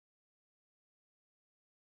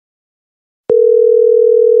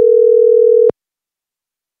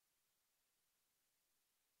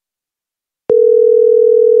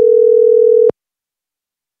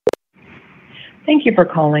Thank you for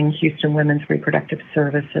calling Houston Women's Reproductive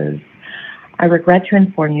Services. I regret to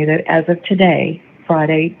inform you that as of today,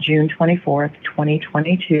 Friday, June 24th,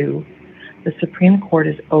 2022, the Supreme Court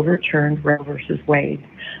has overturned Roe v. Wade,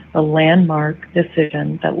 a landmark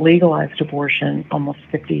decision that legalized abortion almost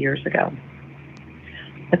 50 years ago.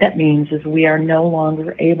 What that means is we are no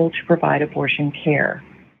longer able to provide abortion care.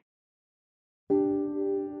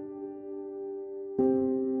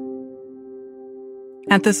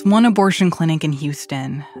 At this one abortion clinic in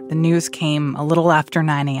Houston, the news came a little after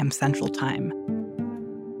 9 a.m. Central Time.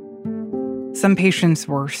 Some patients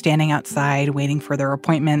were standing outside waiting for their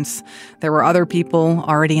appointments. There were other people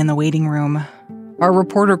already in the waiting room. Our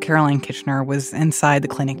reporter, Caroline Kitchener, was inside the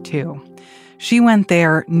clinic too. She went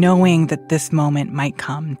there knowing that this moment might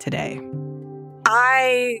come today.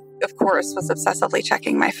 I, of course, was obsessively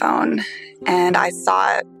checking my phone, and I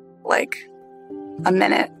saw it like a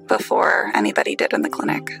minute before anybody did in the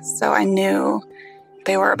clinic. So I knew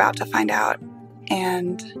they were about to find out,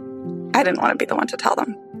 and I didn't want to be the one to tell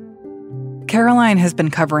them. Caroline has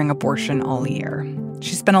been covering abortion all year.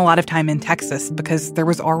 She spent a lot of time in Texas because there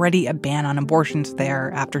was already a ban on abortions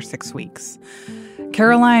there after 6 weeks.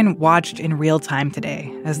 Caroline watched in real time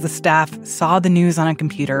today as the staff saw the news on a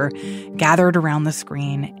computer, gathered around the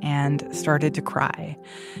screen, and started to cry.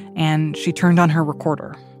 And she turned on her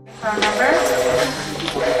recorder.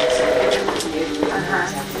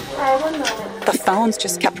 The phones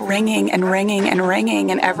just kept ringing and ringing and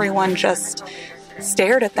ringing, and everyone just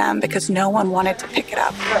stared at them because no one wanted to pick it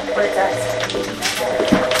up.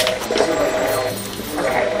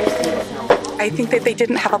 I think that they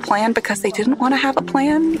didn't have a plan because they didn't want to have a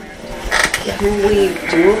plan. Can we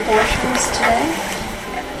do abortions today?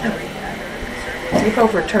 We've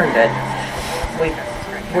overturned it.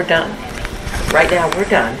 We're done. Right now, we're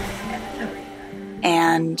done.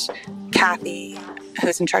 And Kathy,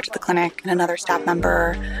 who's in charge of the clinic, and another staff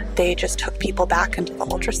member, they just took people back into the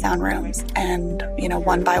ultrasound rooms and,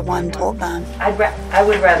 one by one told them. I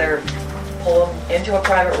would rather pull them into a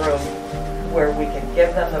private room where we can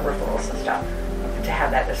give them the referrals and stuff to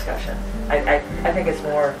have that discussion. I think it's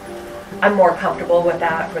more, I'm more comfortable with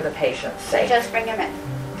that for the patient's sake. Just bring them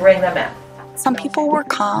in. Bring them in. Some people were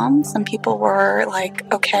calm. Some people were like,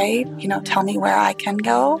 okay, tell me where I can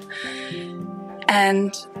go.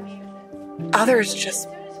 And others just,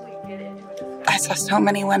 I saw so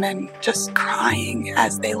many women just crying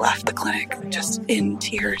as they left the clinic, just in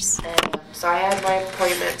tears. So I had my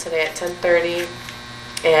appointment today at 10:30,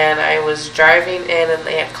 and I was driving in, and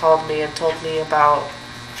the aunt called me and told me about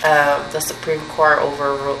the Supreme Court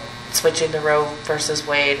over switching to Roe versus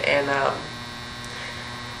Wade, and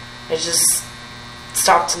it just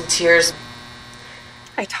stopped in tears.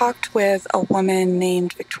 I talked with a woman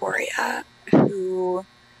named Victoria who,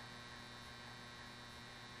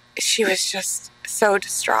 she was just so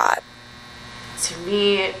distraught. To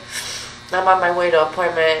me, I'm on my way to an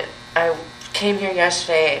appointment. I came here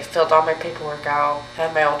yesterday, filled all my paperwork out,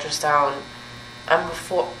 had my ultrasound. I'm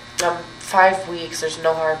 5 weeks, there's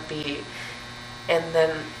no heartbeat. And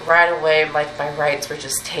then right away, my rights were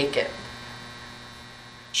just taken.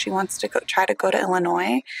 She wants to try to go to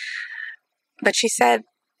Illinois, but she said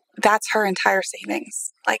that's her entire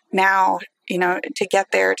savings. Like now, to get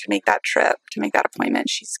there, to make that trip, to make that appointment,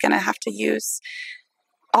 she's going to have to use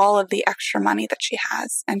all of the extra money that she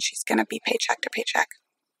has, and she's going to be paycheck to paycheck.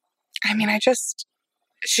 I mean,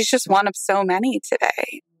 she's just one of so many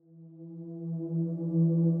today.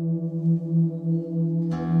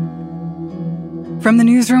 From the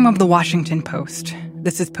newsroom of The Washington Post,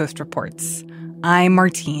 this is Post Reports. I'm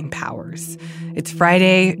Martine Powers. It's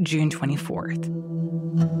Friday, June 24th.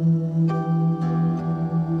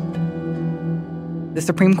 The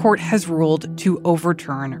Supreme Court has ruled to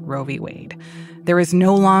overturn Roe v. Wade. There is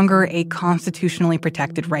no longer a constitutionally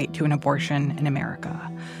protected right to an abortion in America.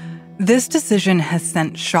 This decision has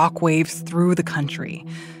sent shockwaves through the country.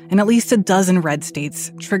 In at least a dozen red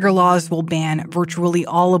states, trigger laws will ban virtually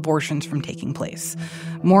all abortions from taking place.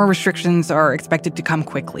 More restrictions are expected to come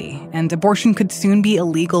quickly, and abortion could soon be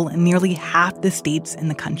illegal in nearly half the states in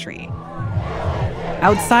the country.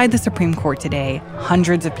 Outside the Supreme Court today,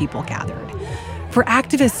 hundreds of people gathered. For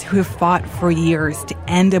activists who have fought for years to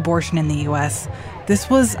end abortion in the U.S., this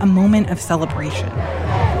was a moment of celebration.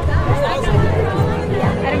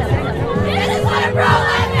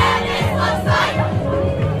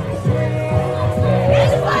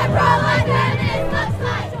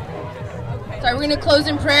 Sorry, we're going to close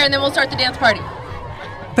in prayer and then we'll start the dance party.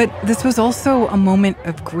 But this was also a moment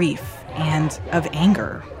of grief and of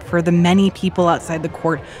anger for the many people outside the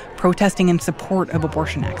court protesting in support of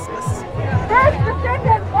abortion access. This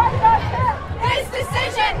decision must not stand! This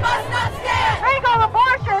decision must not stand!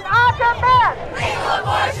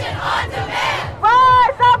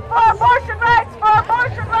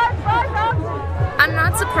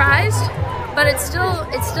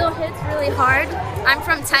 it still hits really hard. I'm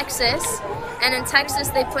from Texas, and in Texas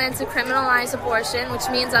they plan to criminalize abortion, which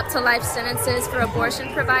means up to life sentences for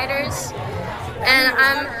abortion providers. And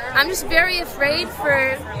I'm just very afraid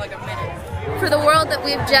for the world that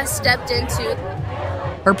we've just stepped into.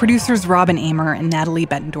 Our producers Robin Amer and Natalie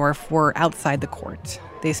Bettendorf were outside the court.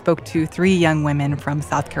 They spoke to 3 young women from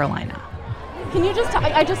South Carolina. Can you just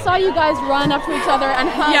I just saw you guys run up to each other and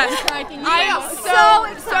hug. Yes. I am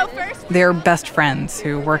so first. They're best friends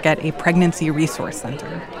who work at a pregnancy resource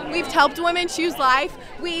center. We've helped women choose life.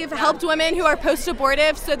 We've helped women who are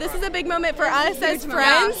post-abortive. So this is a big moment for us as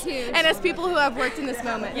friends and as people who have worked in this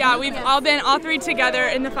moment. Yeah, we've all 3 together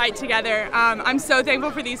in the fight together. I'm so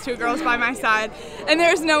thankful for these 2 girls by my side. And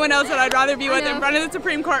there's no one else that I'd rather be with in front of the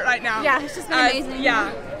Supreme Court right now. Yeah, it's just been amazing. Yeah.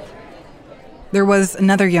 There was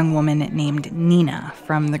another young woman named Nina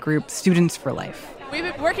from the group Students for Life. We've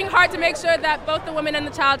been working hard to make sure that both the woman and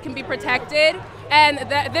the child can be protected, and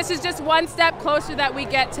this is just one step closer that we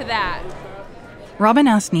get to that. Robin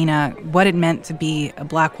asked Nina what it meant to be a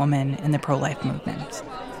Black woman in the pro-life movement.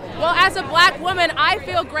 Well, as a Black woman, I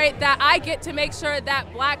feel great that I get to make sure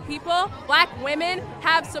that Black people, Black women,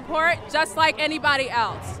 have support just like anybody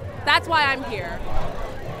else. That's why I'm here.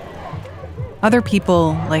 Other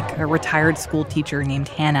people, like a retired school teacher named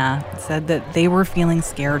Hannah, said that they were feeling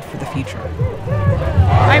scared for the future.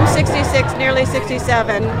 I'm 66, nearly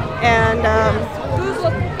 67, and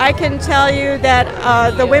I can tell you that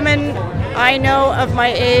the women I know of my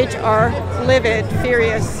age are livid,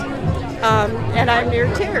 furious, and I'm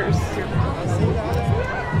near tears.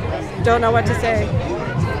 Don't know what to say.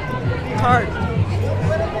 It's hard.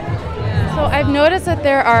 So I've noticed that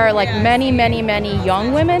there are many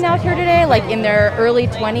young women out here today, in their early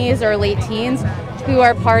 20s or late teens, who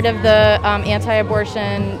are part of the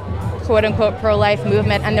anti-abortion, quote-unquote, pro-life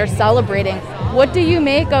movement, and they're celebrating. What do you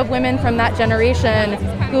make of women from that generation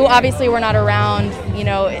who obviously were not around,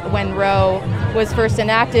 when Roe was first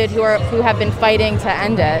enacted, who have been fighting to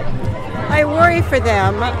end it? I worry for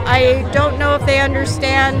them. I don't know if they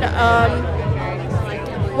understand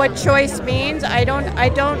what choice means. I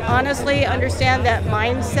don't honestly understand that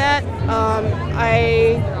mindset.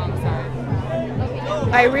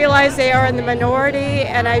 I realize they are in the minority,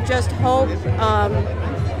 and I just hope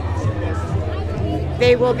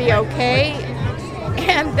they will be okay,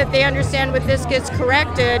 and that they understand when this gets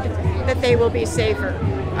corrected, that they will be safer.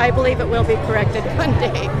 I believe it will be corrected one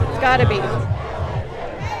day. It's gotta be.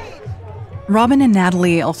 Robin and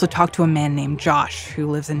Natalie also talked to a man named Josh who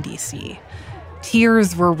lives in D.C.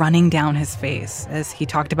 Tears were running down his face as he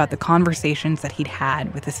talked about the conversations that he'd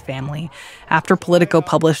had with his family after Politico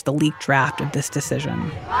published the leaked draft of this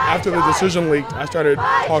decision. After the decision leaked, I started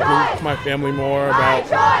talking to my family more about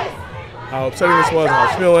how upsetting this was, how I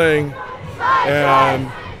was feeling, and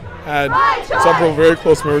had several very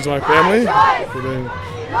close members of my family, including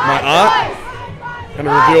my aunt, kind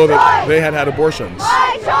of reveal that they had abortions.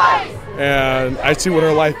 And I see what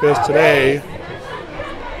her life is today,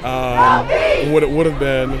 and what it would have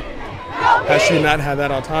been had she not had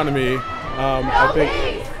that autonomy. I think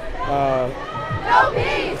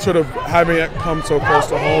sort of having it come so close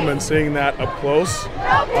to home and seeing that up close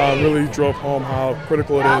really drove home how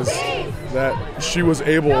critical it is that she was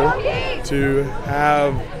able to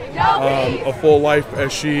have a full life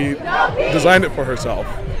as she designed it for herself.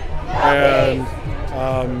 And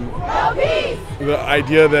the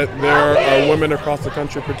idea that there are women across the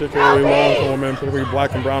country, particularly low-income women, particularly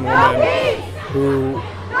Black and brown women, who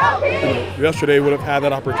yesterday would have had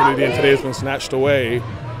that opportunity and today has been snatched away,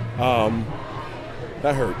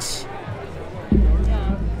 that hurts.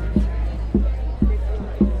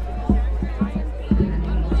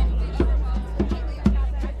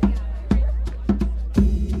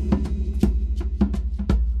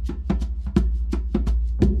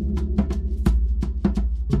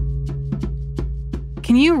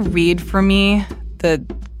 Can you read for me the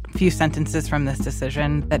few sentences from this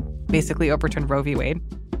decision that basically overturned Roe v. Wade?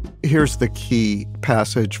 Here's the key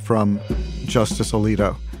passage from Justice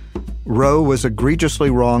Alito. Roe was egregiously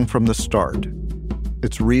wrong from the start.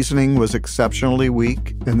 Its reasoning was exceptionally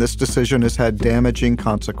weak, and this decision has had damaging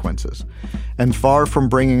consequences. And far from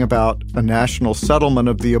bringing about a national settlement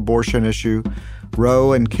of the abortion issue,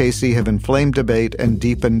 Roe and Casey have inflamed debate and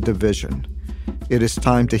deepened division. It is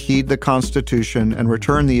time to heed the Constitution and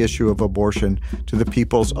return the issue of abortion to the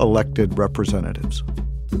people's elected representatives.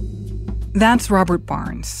 That's Robert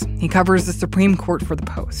Barnes. He covers the Supreme Court for The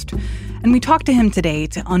Post. And we talked to him today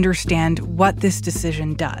to understand what this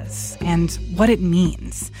decision does and what it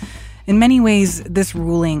means. In many ways, this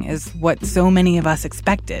ruling is what so many of us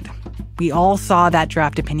expected. We all saw that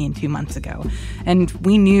draft opinion 2 months ago, and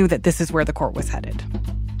we knew that this is where the court was headed.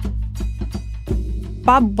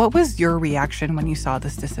 Bob, what was your reaction when you saw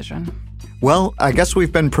this decision? Well, I guess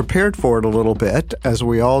we've been prepared for it a little bit. As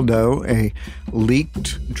we all know, a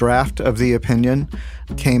leaked draft of the opinion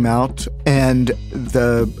came out, and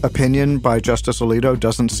the opinion by Justice Alito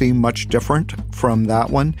doesn't seem much different from that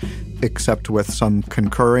one, except with some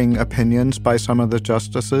concurring opinions by some of the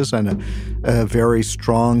justices and a very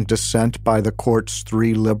strong dissent by the court's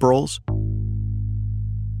 3 liberals.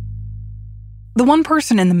 The one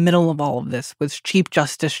person in the middle of all of this was Chief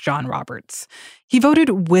Justice John Roberts. He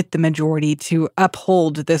voted with the majority to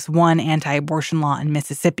uphold this one anti-abortion law in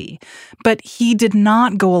Mississippi, but he did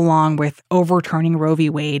not go along with overturning Roe v.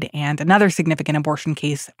 Wade and another significant abortion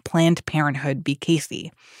case, Planned Parenthood v.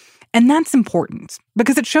 Casey. And that's important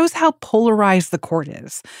because it shows how polarized the court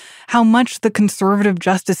is, how much the conservative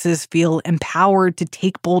justices feel empowered to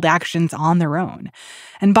take bold actions on their own.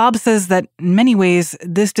 And Bob says that in many ways,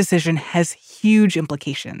 this decision has huge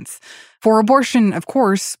implications. For abortion, of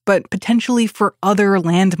course, but potentially for other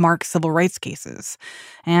landmark civil rights cases,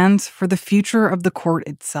 and for the future of the court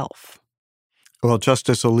itself. Well,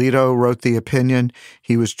 Justice Alito wrote the opinion.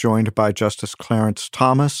 He was joined by Justice Clarence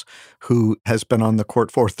Thomas, who has been on the court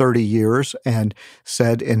for 30 years and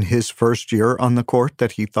said in his first year on the court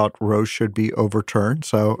that he thought Roe should be overturned.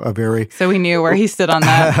 So we knew where he stood on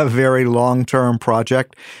that. A very long-term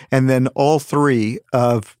project. And then all 3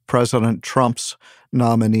 of President Trump's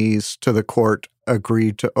nominees to the court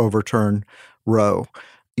agreed to overturn Roe.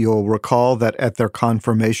 You'll recall that at their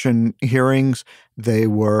confirmation hearings, they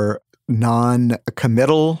were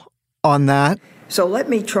non-committal on that. So let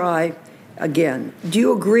me try again. Do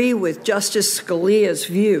you agree with Justice Scalia's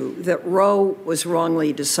view that Roe was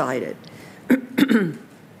wrongly decided?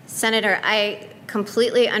 Senator, I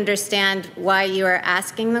completely understand why you are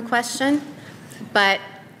asking the question, but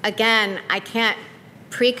again, I can't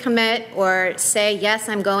pre-commit or say, yes,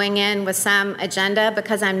 I'm going in with some agenda,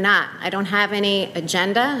 because I'm not. I don't have any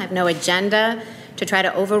agenda. I have no agenda to try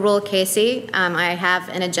to overrule Casey. I have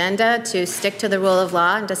an agenda to stick to the rule of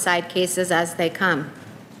law and decide cases as they come.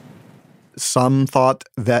 Some thought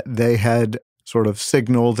that they had sort of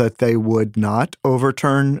signaled that they would not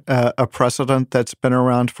overturn a precedent that's been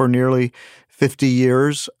around for nearly 50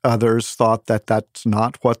 years. Others thought that that's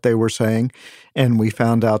not what they were saying. And we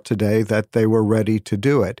found out today that they were ready to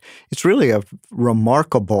do it. It's really a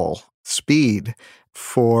remarkable speed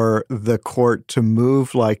for the court to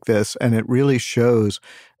move like this, and it really shows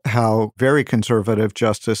how very conservative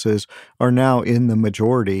justices are now in the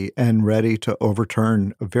majority and ready to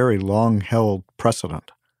overturn a very long-held precedent.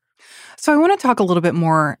 So I want to talk a little bit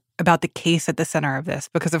more about the case at the center of this,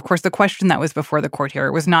 because, of course, the question that was before the court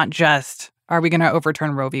here was not just, are we going to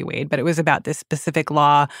overturn Roe v. Wade, but it was about this specific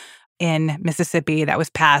law in Mississippi that was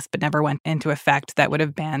passed but never went into effect that would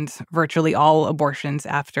have banned virtually all abortions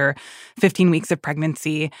after 15 weeks of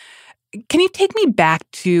pregnancy. Can you take me back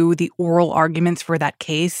to the oral arguments for that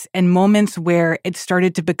case and moments where it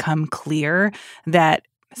started to become clear that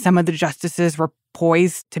some of the justices were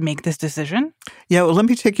poised to make this decision? Yeah, well, let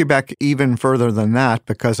me take you back even further than that,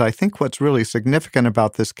 because I think what's really significant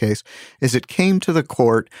about this case is it came to the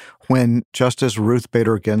court when Justice Ruth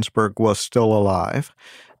Bader Ginsburg was still alive.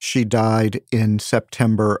 She died in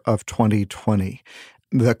September of 2020.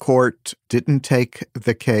 The court didn't take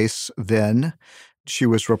the case then. She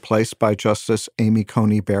was replaced by Justice Amy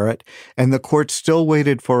Coney Barrett, and the court still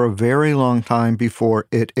waited for a very long time before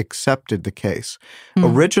it accepted the case.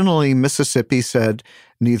 Originally, Mississippi said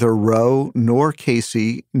neither Roe nor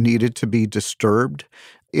Casey needed to be disturbed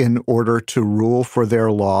in order to rule for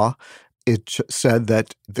their law. It said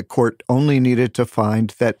that the court only needed to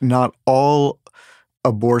find that not all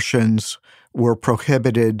abortions were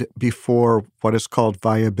prohibited before what is called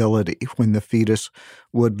viability, when the fetus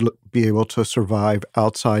would be able to survive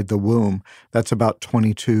outside the womb. That's about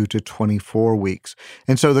 22 to 24 weeks.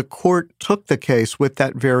 And so the court took the case with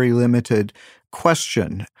that very limited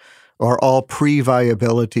question: are all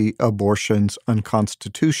pre-viability abortions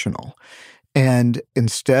unconstitutional? And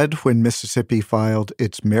instead, when Mississippi filed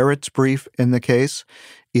its merits brief in the case,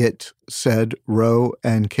 it said Roe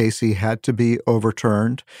and Casey had to be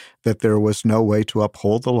overturned, that there was no way to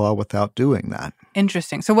uphold the law without doing that.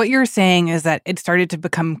 Interesting. So what you're saying is that it started to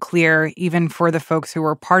become clear, even for the folks who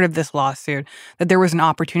were part of this lawsuit, that there was an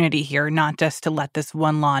opportunity here not just to let this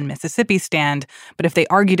one law in Mississippi stand, but if they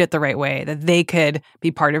argued it the right way, that they could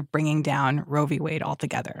be part of bringing down Roe v. Wade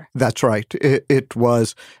altogether. That's right. It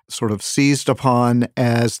was sort of seized upon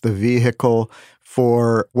as the vehicle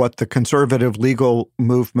for what the conservative legal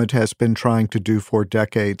movement has been trying to do for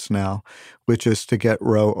decades now, which is to get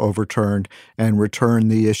Roe overturned and return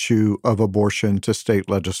the issue of abortion to state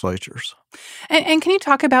legislatures. And can you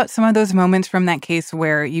talk about some of those moments from that case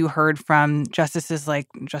where you heard from justices like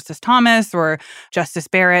Justice Thomas or Justice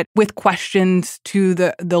Barrett with questions to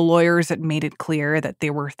the lawyers that made it clear that they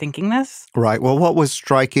were thinking this? Right. Well, what was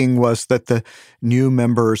striking was that the new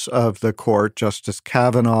members of the court, Justice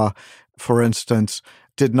Kavanaugh, for instance,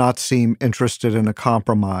 did not seem interested in a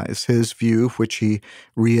compromise. His view, which he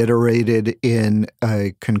reiterated in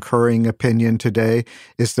a concurring opinion today,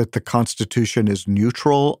 is that the Constitution is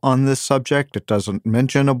neutral on this subject. It doesn't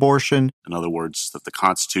mention abortion. In other words, that the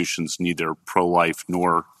Constitution's neither pro-life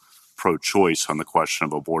nor pro-choice on the question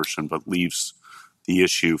of abortion, but leaves the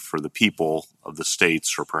issue for the people of the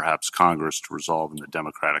states or perhaps Congress to resolve in the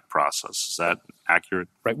democratic process. Is that accurate?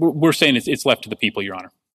 Right. We're saying it's left to the people, Your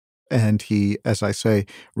Honor. And he, as I say,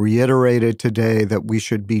 reiterated today that we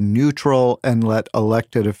should be neutral and let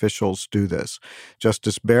elected officials do this.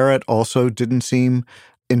 Justice Barrett also didn't seem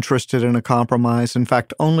interested in a compromise. In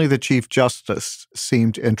fact, only the Chief Justice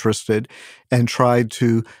seemed interested and tried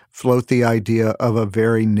to float the idea of a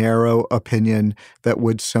very narrow opinion that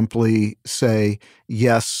would simply say,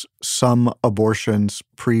 yes, some abortions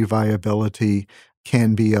pre-viability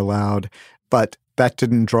can be allowed, but that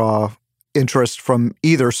didn't draw interest from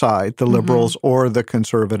either side, the liberals or the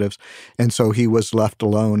conservatives. And so he was left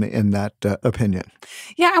alone in that opinion.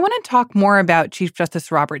 Yeah, I want to talk more about Chief Justice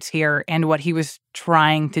Roberts here and what he was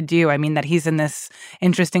trying to do. I mean, that he's in this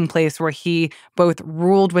interesting place where he both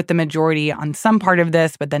ruled with the majority on some part of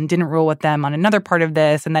this, but then didn't rule with them on another part of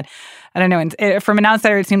this. And that, I don't know, from an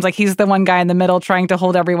outsider, it seems like he's the one guy in the middle trying to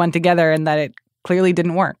hold everyone together and that it clearly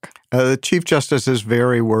didn't work. The Chief Justice is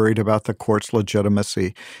very worried about the court's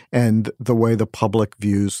legitimacy and the way the public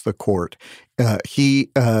views the court. He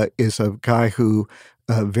is a guy who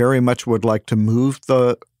very much would like to move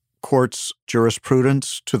the court's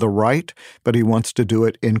jurisprudence to the right, but he wants to do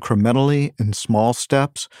it incrementally in small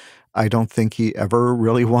steps. I don't think he ever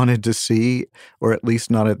really wanted to see, or at least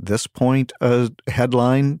not at this point, a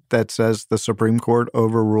headline that says the Supreme Court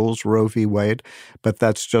overrules Roe v. Wade, but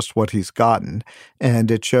that's just what he's gotten. And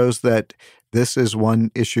it shows that this is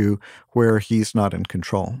one issue where he's not in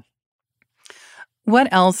control. What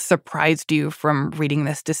else surprised you from reading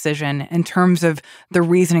this decision in terms of the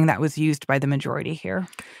reasoning that was used by the majority here?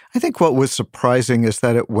 I think what was surprising is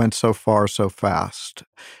that it went so far so fast.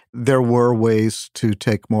 There were ways to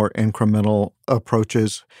take more incremental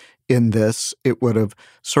approaches in this. It would have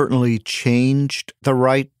certainly changed the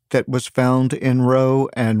right that was found in Roe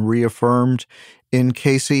and reaffirmed in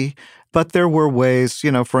Casey. But there were ways,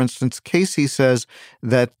 for instance, Casey says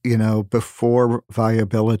that, before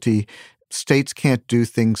viability, states can't do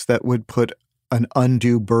things that would put an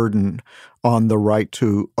undue burden on the right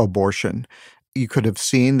to abortion. You could have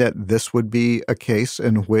seen that this would be a case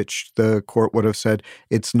in which the court would have said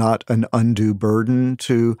it's not an undue burden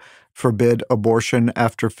to forbid abortion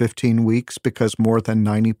after 15 weeks because more than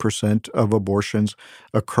 90% of abortions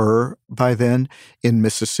occur by then. In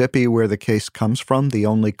Mississippi, where the case comes from, the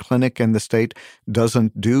only clinic in the state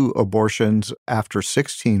doesn't do abortions after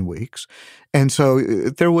 16 weeks. And so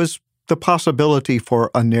there was the possibility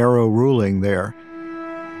for a narrow ruling there.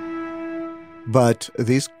 But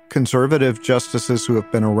these conservative justices who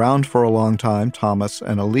have been around for a long time, Thomas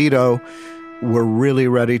and Alito, were really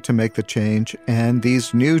ready to make the change. And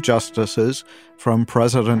these new justices from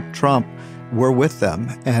President Trump were with them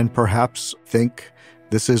and perhaps think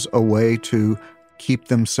this is a way to keep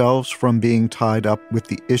themselves from being tied up with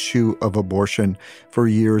the issue of abortion for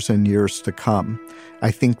years and years to come.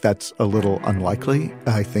 I think that's a little unlikely.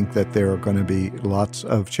 I think that there are going to be lots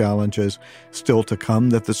of challenges still to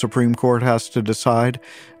come that the Supreme Court has to decide,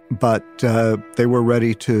 but they were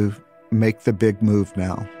ready to make the big move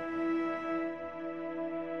now.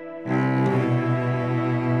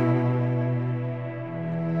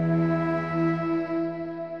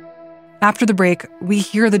 After the break, we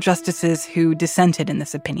hear the justices who dissented in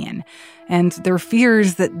this opinion, and their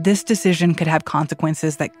fears that this decision could have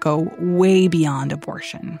consequences that go way beyond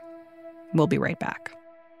abortion. We'll be right back.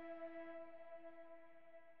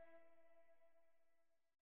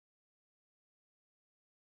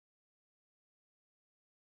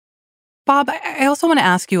 Bob, I also want to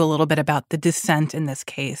ask you a little bit about the dissent in this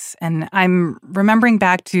case. And I'm remembering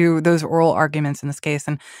back to those oral arguments in this case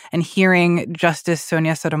and hearing Justice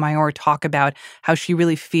Sonia Sotomayor talk about how she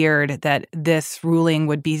really feared that this ruling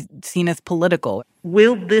would be seen as political.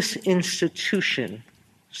 Will this institution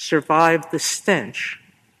survive the stench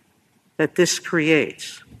that this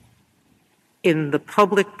creates in the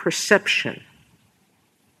public perception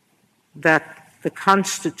that the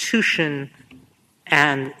Constitution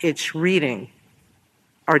and its reading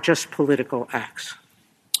are just political acts.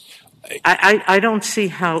 I don't see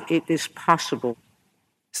how it is possible.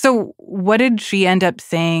 So what did she end up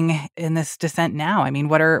saying in this dissent now? I mean,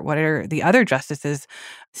 what are the other justices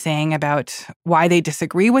saying about why they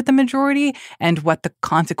disagree with the majority and what the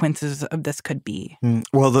consequences of this could be?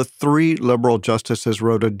 Well, the three liberal justices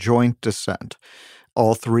wrote a joint dissent,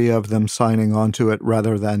 all three of them signing on to it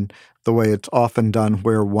rather than the way it's often done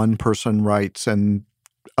where one person writes and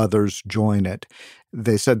others join it.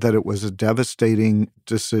 They said that it was a devastating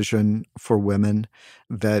decision for women,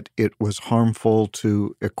 that it was harmful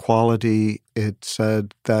to equality. It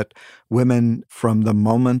said that women, from the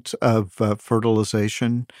moment of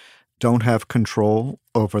fertilization, don't have control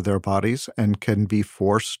over their bodies and can be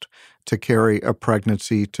forced to carry a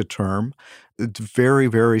pregnancy to term. It's very,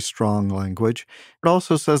 very strong language. It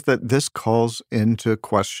also says that this calls into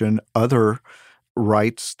question other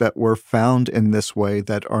rights that were found in this way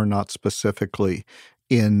that are not specifically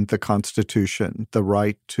in the Constitution, the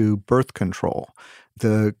right to birth control,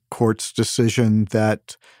 the court's decision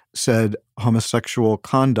that said homosexual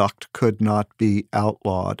conduct could not be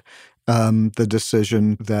outlawed, the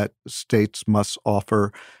decision that states must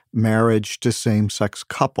offer marriage to same-sex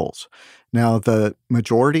couples. Now, the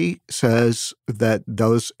majority says that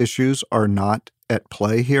those issues are not at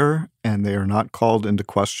play here, and they are not called into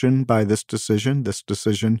question by this decision. This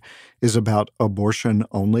decision is about abortion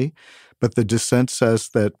only. But the dissent says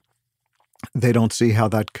that they don't see how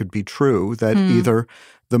that could be true, that either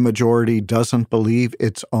the majority doesn't believe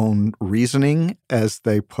its own reasoning, as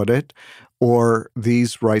they put it, or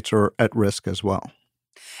these rights are at risk as well.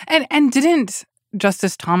 And didn't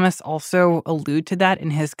Justice Thomas also allude to that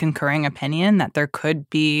in his concurring opinion, that there could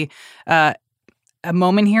be a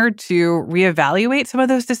moment here to reevaluate some of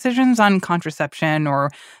those decisions on contraception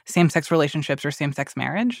or same-sex relationships or same-sex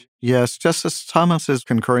marriage? Yes, Justice Thomas's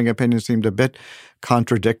concurring opinion seemed a bit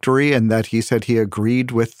contradictory in that he said he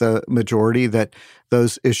agreed with the majority that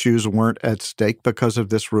those issues weren't at stake because of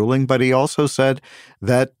this ruling, but he also said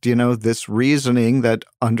that, this reasoning that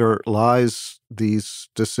underlies these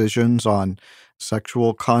decisions on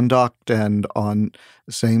sexual conduct and on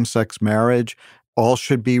same-sex marriage all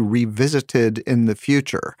should be revisited in the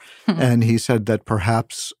future. And he said that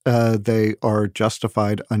perhaps they are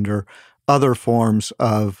justified under other forms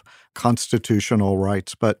of constitutional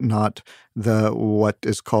rights, but not what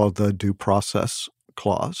is called the due process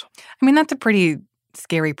clause. I mean, that's a pretty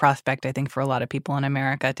scary prospect, I think, for a lot of people in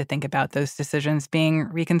America to think about those decisions being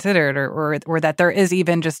reconsidered or that there is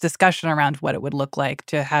even just discussion around what it would look like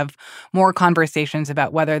to have more conversations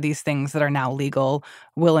about whether these things that are now legal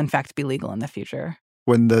will in fact be legal in the future.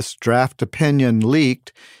 When this draft opinion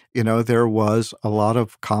leaked, there was a lot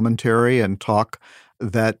of commentary and talk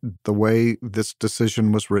that the way this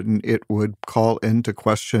decision was written, it would call into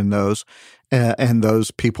question those, and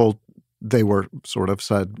those people, they were sort of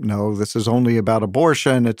said, no, this is only about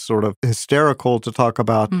abortion. It's sort of hysterical to talk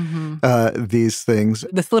about these things.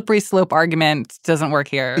 The slippery slope argument doesn't work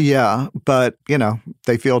here. Yeah, but,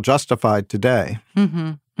 they feel justified today.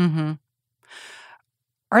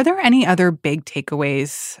 Are there any other big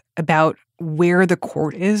takeaways about where the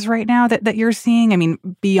court is right now that you're seeing? I mean,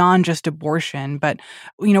 beyond just abortion, but,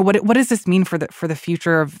 what does this mean for the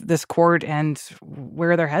future of this court and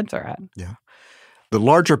where their heads are at? Yeah. The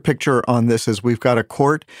larger picture on this is we've got a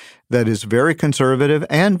court that is very conservative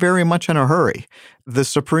and very much in a hurry. The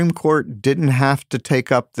Supreme Court didn't have to take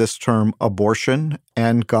up this term abortion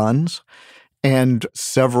and guns and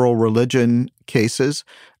several religion cases,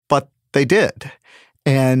 but they did.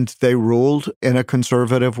 And they ruled in a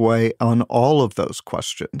conservative way on all of those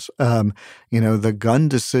questions. The gun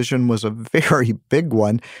decision was a very big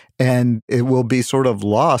one, and it will be sort of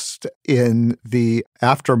lost in the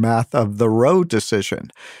aftermath of the Roe decision.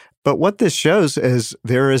 But what this shows is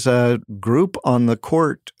there is a group on the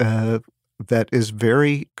court that is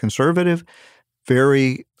very conservative,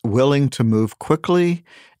 very willing to move quickly,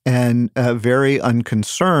 and very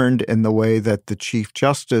unconcerned in the way that the Chief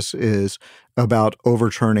Justice is about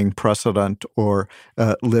overturning precedent or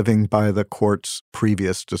living by the court's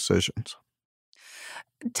previous decisions.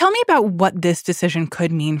 Tell me about what this decision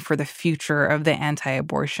could mean for the future of the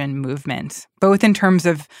anti-abortion movement, both in terms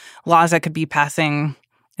of laws that could be passing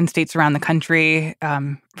in states around the country,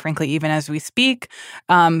 frankly, even as we speak,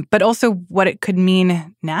 but also what it could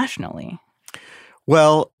mean nationally.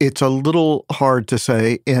 Well, it's a little hard to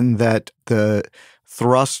say in that the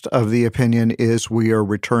thrust of the opinion is we are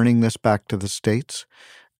returning this back to the states.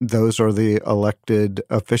 Those are the elected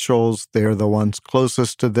officials. They're the ones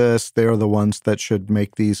closest to this. They're the ones that should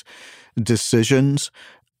make these decisions.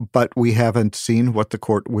 but we haven't seen what the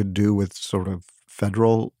court would do with sort of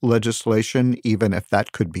federal legislation, even if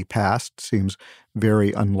that could be passed. Seems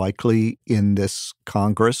very unlikely in this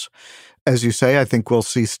Congress. As you say, I think we'll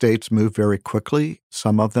see states move very quickly,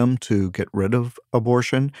 some of them to get rid of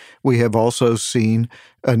abortion. We have also seen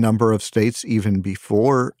a number of states, even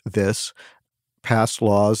before this, pass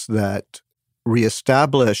laws that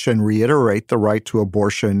reestablish and reiterate the right to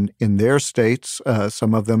abortion in their states.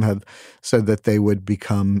 Some of them have said that they would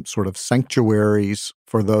become sort of sanctuaries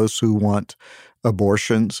for those who want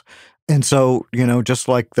abortions. And so, just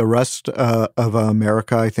like the rest of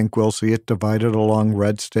America, I think we'll see it divided along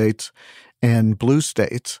red states and blue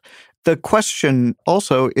states. The question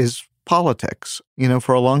also is politics.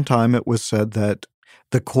 For a long time, it was said that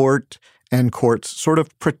the court and courts sort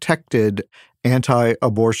of protected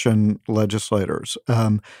anti-abortion legislators,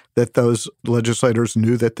 that those legislators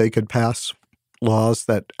knew that they could pass laws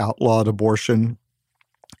that outlawed abortion,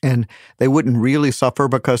 and they wouldn't really suffer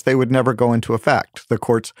because they would never go into effect. The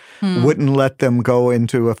courts wouldn't let them go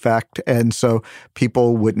into effect, and so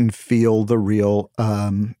people wouldn't feel the real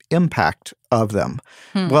impact of them.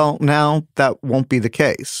 Well, now that won't be the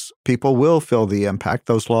case. People will feel the impact.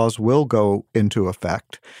 Those laws will go into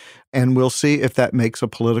effect, and we'll see if that makes a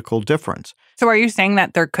political difference. So are you saying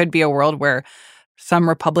that there could be a world where some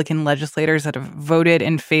Republican legislators that have voted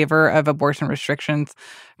in favor of abortion restrictions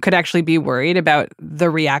could actually be worried about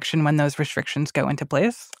the reaction when those restrictions go into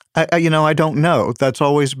place? I don't know. That's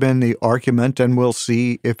always been the argument, and we'll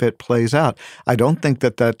see if it plays out. I don't think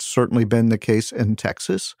that that's certainly been the case in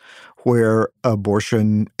Texas, where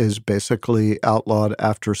abortion is basically outlawed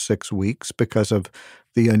after 6 weeks because of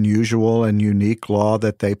the unusual and unique law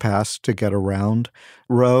that they passed to get around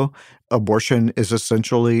Roe. Abortion is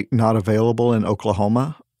essentially not available in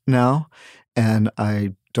Oklahoma now, and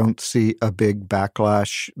I don't see a big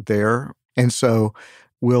backlash there. And so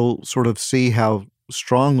we'll sort of see how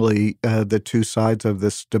strongly the two sides of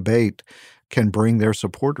this debate can bring their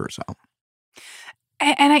supporters out.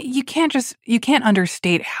 And you can't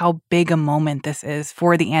understate how big a moment this is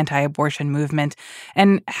for the anti-abortion movement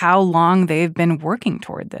and how long they've been working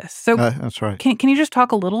toward this. So that's right. Can you just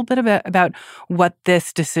talk a little bit about what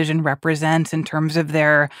this decision represents in terms of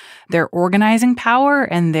their organizing power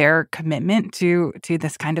and their commitment to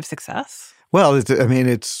this kind of success? Well,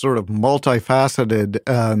 it's sort of multifaceted.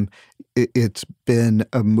 It's been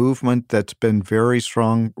a movement that's been very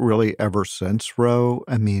strong really ever since Roe.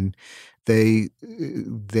 They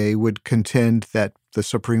would contend that the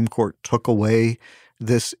Supreme Court took away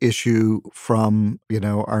this issue from,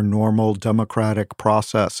 our normal democratic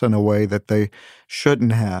process in a way that they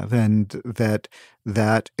shouldn't have, and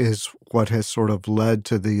that is what has sort of led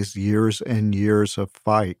to these years and years of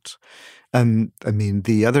fights.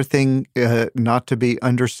 The other thing not to be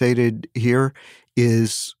understated here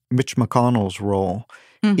is Mitch McConnell's role.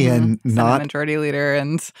 In Senate Majority Leader,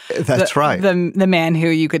 and that's right, the man who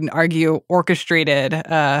you could argue orchestrated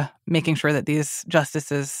making sure that these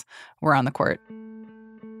justices were on the court.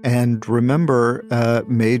 And remember,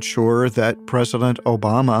 made sure that President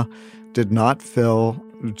Obama did not fill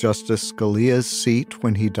Justice Scalia's seat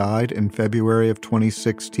when he died in February of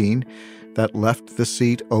 2016. That left the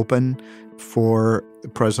seat open for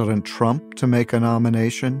President Trump to make a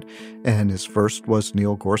nomination, and his first was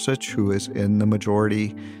Neil Gorsuch, who is in the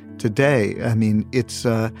majority today.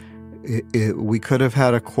 We could have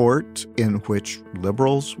had a court in which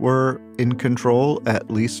liberals were in control, at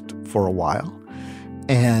least for a while,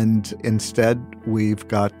 and instead we've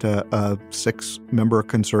got a 6-member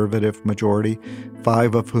conservative majority,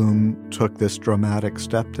 5 of whom took this dramatic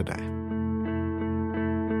step today.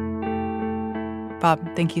 Bob,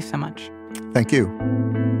 thank you so much. Thank you.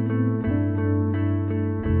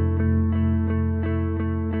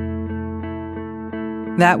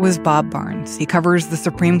 That was Bob Barnes. He covers the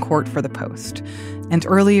Supreme Court for The Post. And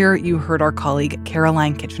earlier, you heard our colleague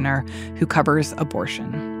Caroline Kitchener, who covers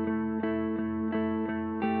abortion.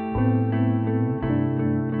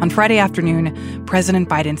 On Friday afternoon, President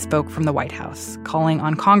Biden spoke from the White House, calling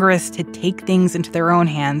on Congress to take things into their own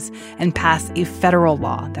hands and pass a federal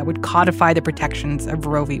law that would codify the protections of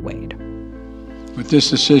Roe v. Wade. With this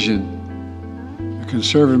decision, the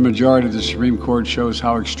conservative majority of the Supreme Court shows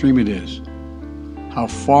how extreme it is, how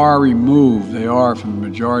far removed they are from the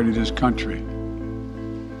majority of this country.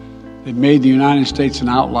 They've made the United States an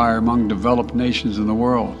outlier among developed nations in the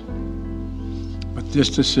world. But this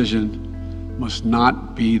decision must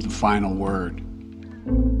not be the final word.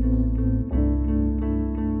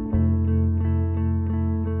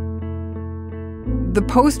 The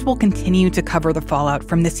Post will continue to cover the fallout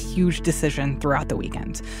from this huge decision throughout the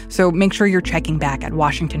weekend. So make sure you're checking back at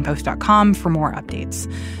WashingtonPost.com for more updates.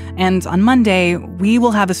 And on Monday, we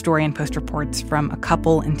will have a story in Post Reports from a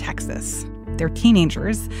couple in Texas. They're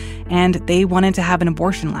teenagers, and they wanted to have an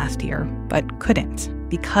abortion last year, but couldn't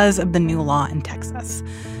because of the new law in Texas.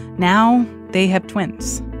 Now they have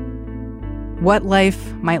twins. What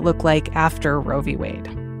life might look like after Roe v. Wade.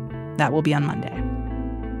 That will be on Monday.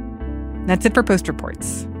 That's it for Post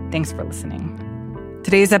Reports. Thanks for listening.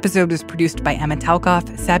 Today's episode was produced by Emma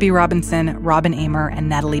Talkoff, Sabby Robinson, Robin Amer, and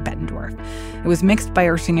Natalie Bettendorf. It was mixed by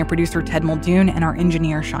our senior producer, Ted Muldoon, and our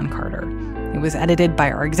engineer, Sean Carter. It was edited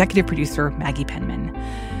by our executive producer, Maggie Penman.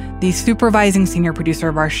 The supervising senior producer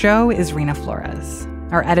of our show is Rena Flores.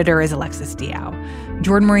 Our editor is Alexis Diao.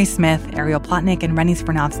 Jordan Marie Smith, Ariel Plotnick, and Rennie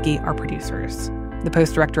Spernovsky are producers. The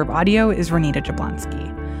Post director of audio is Renita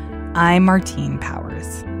Jablonski. I'm Martine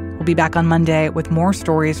Powers. We'll be back on Monday with more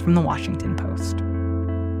stories from the Washington Post.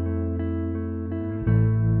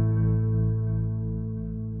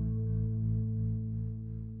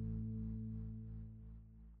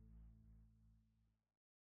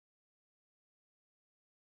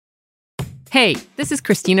 Hey, this is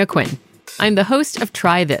Christina Quinn. I'm the host of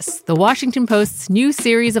Try This, the Washington Post's new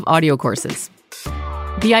series of audio courses.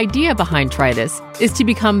 The idea behind Try This is to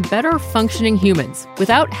become better functioning humans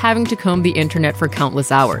without having to comb the internet for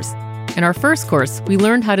countless hours. In our first course, we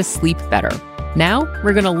learned how to sleep better. Now,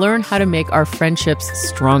 we're going to learn how to make our friendships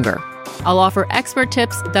stronger. I'll offer expert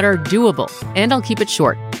tips that are doable, and I'll keep it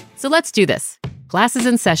short. So let's do this. Class is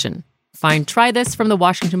in session. Find Try This from the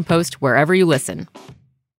Washington Post wherever you listen.